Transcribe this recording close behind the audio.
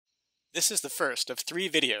This is the first of 3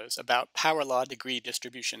 videos about power law degree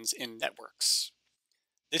distributions in networks.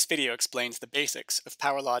 This video explains the basics of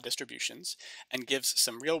power law distributions and gives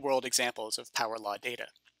some real-world examples of power law data.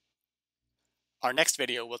 Our next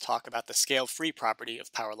video will talk about the scale-free property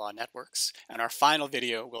of power law networks, and our final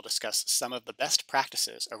video will discuss some of the best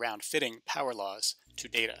practices around fitting power laws to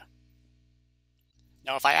data.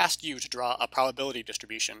 Now, if I asked you to draw a probability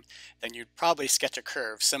distribution, then you'd probably sketch a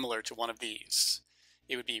curve similar to one of these.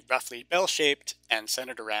 It would be roughly bell-shaped and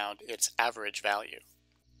centered around its average value.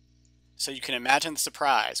 So you can imagine the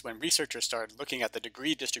surprise when researchers started looking at the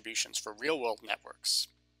degree distributions for real-world networks.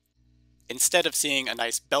 Instead of seeing a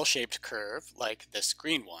nice bell-shaped curve like this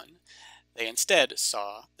green one, they instead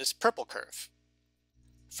saw this purple curve.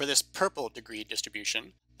 For this purple degree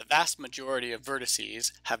distribution, the vast majority of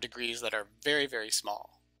vertices have degrees that are very, very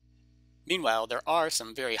small. Meanwhile, there are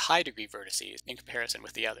some very high degree vertices in comparison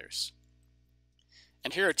with the others.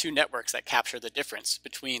 And here are 2 networks that capture the difference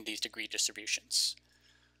between these degree distributions.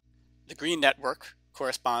 The green network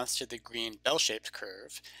corresponds to the green bell-shaped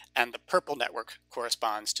curve, and the purple network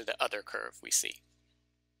corresponds to the other curve we see.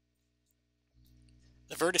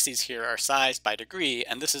 The vertices here are sized by degree,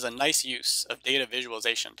 and this is a nice use of data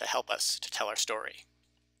visualization to help us to tell our story.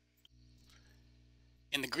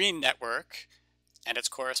 In the green network and its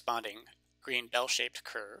corresponding green bell-shaped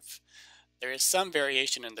curve, there is some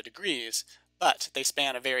variation in the degrees, but they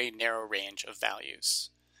span a very narrow range of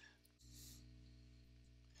values.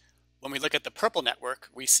 When we look at the purple network,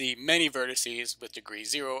 we see many vertices with degree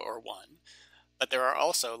 0 or 1, but there are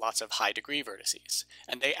also lots of high degree vertices,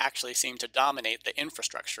 and they actually seem to dominate the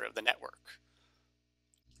infrastructure of the network.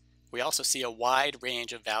 We also see a wide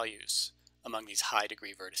range of values among these high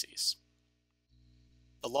degree vertices.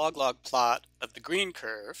 The log-log plot of the green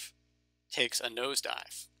curve takes a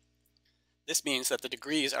nosedive. This means that the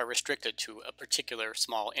degrees are restricted to a particular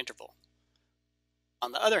small interval.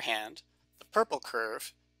 On the other hand, the purple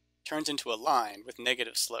curve turns into a line with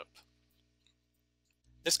negative slope.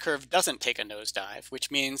 This curve doesn't take a nosedive,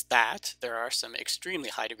 which means that there are some extremely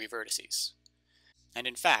high degree vertices. And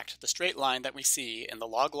in fact, the straight line that we see in the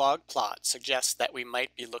log-log plot suggests that we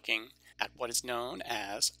might be looking at what is known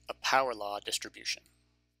as a power law distribution.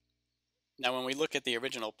 Now, when we look at the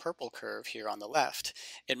original purple curve here on the left,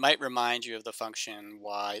 it might remind you of the function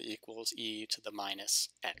y equals e to the minus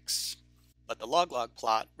x. But the log-log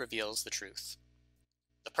plot reveals the truth.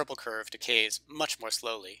 The purple curve decays much more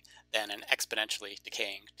slowly than an exponentially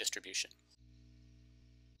decaying distribution.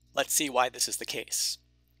 Let's see why this is the case.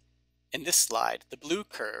 In this slide, the blue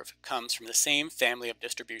curve comes from the same family of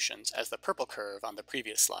distributions as the purple curve on the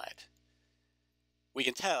previous slide. We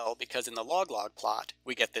can tell because in the log-log plot,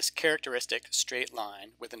 we get this characteristic straight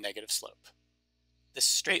line with a negative slope. This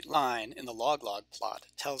straight line in the log-log plot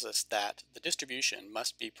tells us that the distribution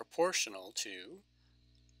must be proportional to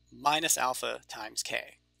minus alpha times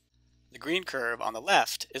k. The green curve on the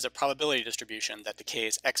left is a probability distribution that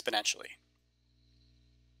decays exponentially.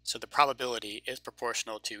 So the probability is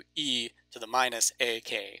proportional to e to the minus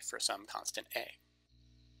ak for some constant a.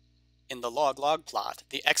 In the log-log plot,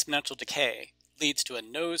 the exponential decay leads to a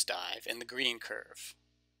nosedive in the green curve.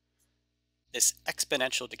 This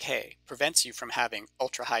exponential decay prevents you from having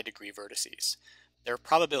ultra-high degree vertices. Their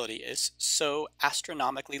probability is so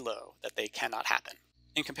astronomically low that they cannot happen.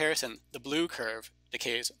 In comparison, the blue curve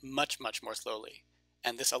decays much, much more slowly,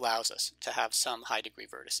 and this allows us to have some high degree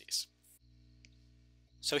vertices.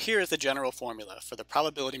 So here is the general formula for the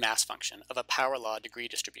probability mass function of a power law degree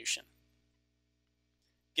distribution.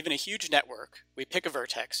 Given a huge network, we pick a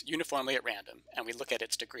vertex uniformly at random and we look at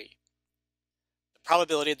its degree. The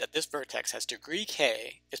probability that this vertex has degree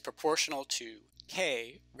k is proportional to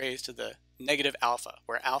k raised to the negative alpha,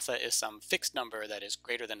 where alpha is some fixed number that is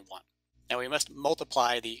greater than 1. Now we must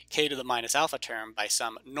multiply the k to the minus alpha term by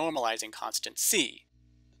some normalizing constant c.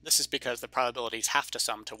 This is because the probabilities have to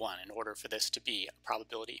sum to 1 in order for this to be a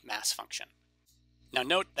probability mass function. Now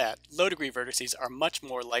note that low degree vertices are much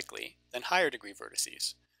more likely than higher degree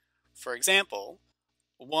vertices. For example,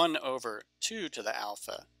 1 over 2 to the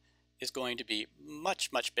alpha is going to be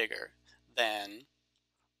much, much bigger than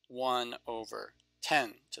 1 over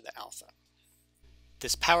 10 to the alpha.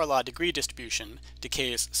 This power law degree distribution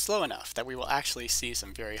decays slow enough that we will actually see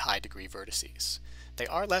some very high degree vertices. They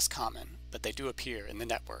are less common, but they do appear in the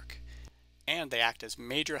network, and they act as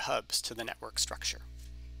major hubs to the network structure.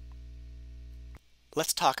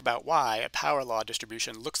 Let's talk about why a power law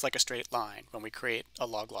distribution looks like a straight line when we create a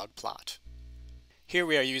log-log plot. Here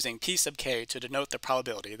we are using p sub k to denote the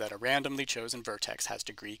probability that a randomly chosen vertex has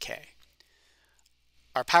degree k.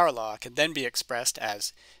 Our power law can then be expressed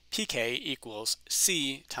as pk equals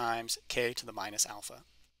c times k to the minus alpha.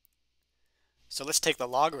 So let's take the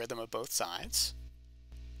logarithm of both sides.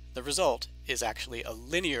 The result is actually a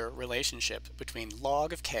linear relationship between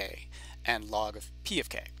log of k and log of p of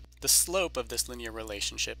k. The slope of this linear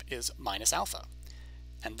relationship is minus alpha,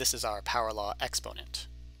 and this is our power law exponent.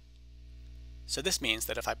 So this means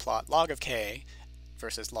that if I plot log of k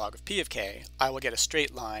versus log of p of k, I will get a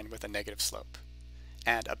straight line with a negative slope.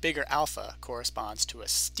 And a bigger alpha corresponds to a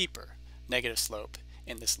steeper negative slope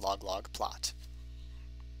in this log-log plot.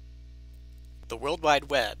 The World Wide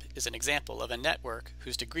Web is an example of a network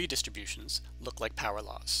whose degree distributions look like power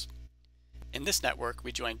laws. In this network,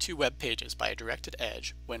 we join two web pages by a directed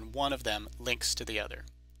edge when one of them links to the other.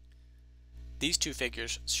 These two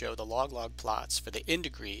figures show the log-log plots for the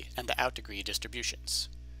in-degree and the out-degree distributions.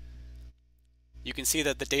 You can see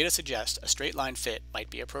that the data suggests a straight line fit might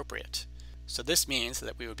be appropriate. So this means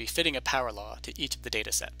that we would be fitting a power law to each of the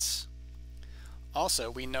data sets. Also,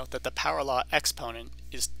 we note that the power law exponent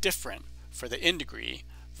is different for the in-degree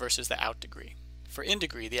versus the out-degree. For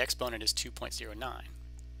in-degree, the exponent is 2.09.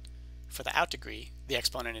 For the out-degree, the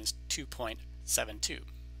exponent is 2.72.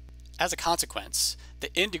 As a consequence,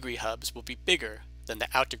 the in-degree hubs will be bigger than the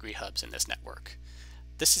out-degree hubs in this network.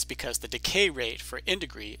 This is because the decay rate for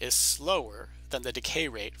in-degree is slower than the decay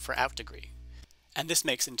rate for out-degree. And this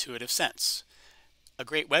makes intuitive sense. A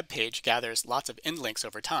great web page gathers lots of inlinks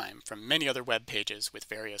over time from many other web pages with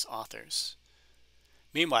various authors.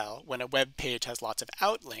 Meanwhile, when a web page has lots of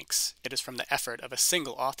outlinks, it is from the effort of a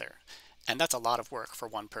single author, and that's a lot of work for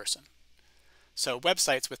one person. So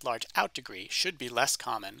websites with large out-degree should be less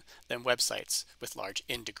common than websites with large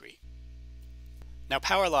in-degree. Now,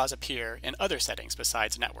 power laws appear in other settings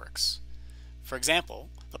besides networks. For example,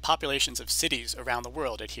 the populations of cities around the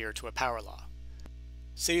world adhere to a power law.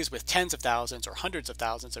 Cities with tens of thousands or hundreds of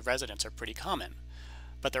thousands of residents are pretty common,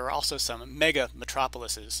 but there are also some mega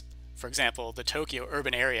metropolises. For example, the Tokyo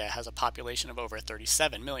urban area has a population of over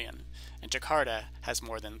 37 million, and Jakarta has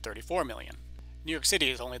more than 34 million. New York City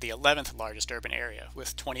is only the 11th largest urban area,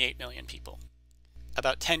 with 28 million people.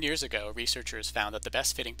 About 10 years ago, researchers found that the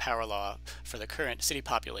best fitting power law for the current city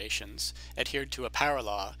populations adhered to a power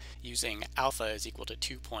law using alpha is equal to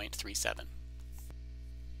 2.37.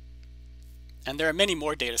 And there are many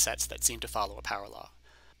more data sets that seem to follow a power law.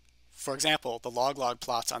 For example, the log-log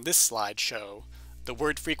plots on this slide show the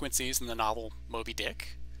word frequencies in the novel Moby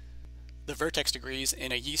Dick, the vertex degrees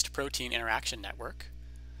in a yeast-protein interaction network,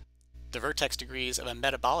 the vertex degrees of a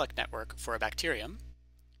metabolic network for a bacterium,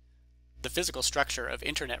 the physical structure of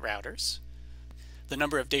internet routers, the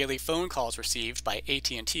number of daily phone calls received by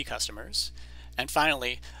AT&T customers, and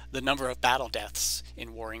finally, the number of battle deaths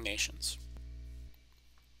in warring nations.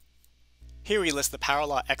 Here we list the power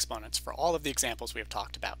law exponents for all of the examples we have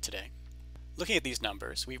talked about today. Looking at these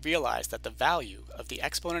numbers, we realize that the value of the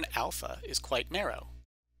exponent alpha is quite narrow.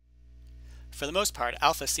 For the most part,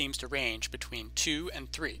 alpha seems to range between 2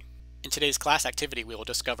 and 3. In today's class activity, we will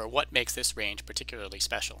discover what makes this range particularly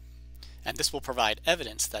special. And this will provide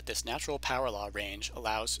evidence that this natural power law range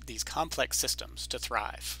allows these complex systems to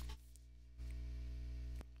thrive.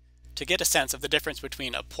 To get a sense of the difference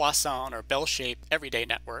between a Poisson or bell-shaped everyday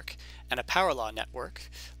network and a power law network,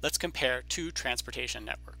 let's compare two transportation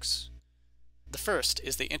networks. The first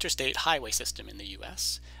is the interstate highway system in the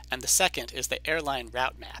US, and the second is the airline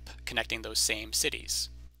route map connecting those same cities.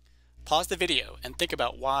 Pause the video and think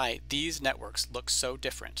about why these networks look so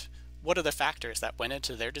different. What are the factors that went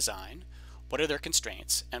into their design? What are their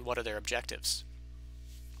constraints? And what are their objectives?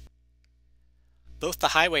 Both the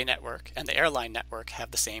highway network and the airline network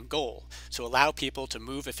have the same goal, to allow people to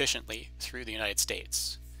move efficiently through the United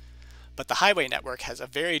States. But the highway network has a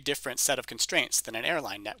very different set of constraints than an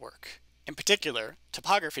airline network. In particular,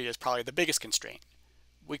 topography is probably the biggest constraint.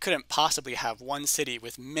 We couldn't possibly have one city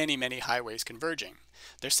with many, many highways converging.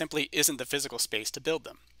 There simply isn't the physical space to build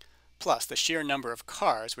them. Plus, the sheer number of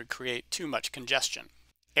cars would create too much congestion.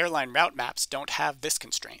 Airline route maps don't have this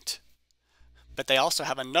constraint. But they also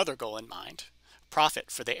have another goal in mind: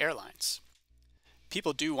 profit for the airlines.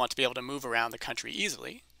 People do want to be able to move around the country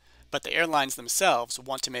easily, but the airlines themselves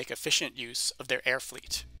want to make efficient use of their air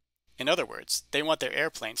fleet. In other words, they want their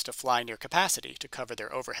airplanes to fly near capacity to cover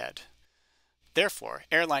their overhead. Therefore,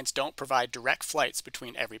 airlines don't provide direct flights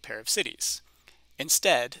between every pair of cities.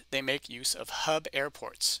 Instead, they make use of hub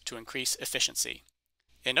airports to increase efficiency.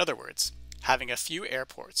 In other words, having a few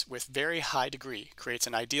airports with very high degree creates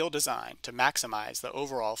an ideal design to maximize the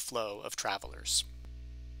overall flow of travelers.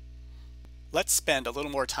 Let's spend a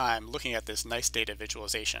little more time looking at this nice data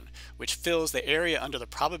visualization, which fills the area under the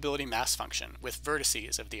probability mass function with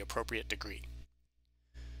vertices of the appropriate degree.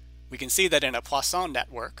 We can see that in a Poisson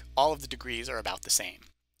network, all of the degrees are about the same.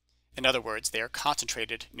 In other words, they are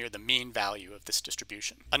concentrated near the mean value of this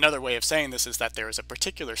distribution. Another way of saying this is that there is a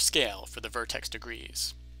particular scale for the vertex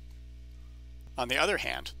degrees. On the other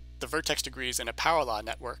hand, the vertex degrees in a power law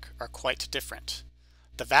network are quite different.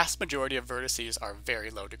 The vast majority of vertices are very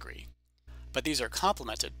low degree, but these are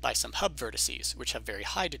complemented by some hub vertices which have very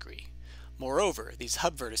high degree. Moreover, these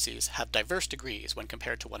hub vertices have diverse degrees when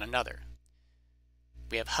compared to one another.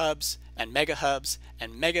 We have hubs and mega hubs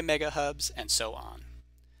and mega hubs and so on.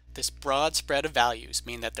 This broad spread of values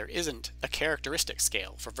mean that there isn't a characteristic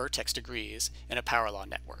scale for vertex degrees in a power law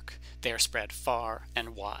network. They are spread far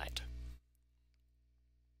and wide.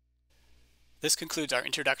 This concludes our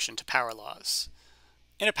introduction to power laws.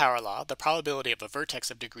 In a power law, the probability of a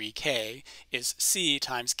vertex of degree k is c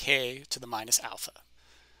times k to the minus alpha.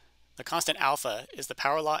 The constant alpha is the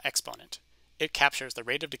power law exponent. It captures the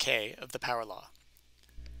rate of decay of the power law.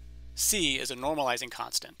 C is a normalizing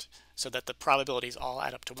constant, so that the probabilities all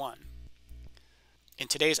add up to 1. In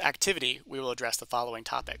today's activity, we will address the following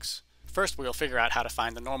topics. First, we will figure out how to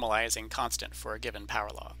find the normalizing constant for a given power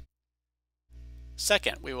law.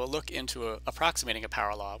 Second, we will look into approximating a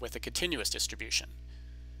power law with a continuous distribution.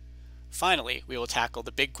 Finally, we will tackle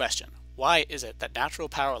the big question: why is it that natural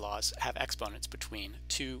power laws have exponents between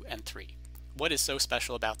 2 and 3? What is so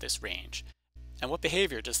special about this range? And what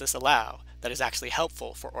behavior does this allow that is actually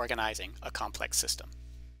helpful for organizing a complex system?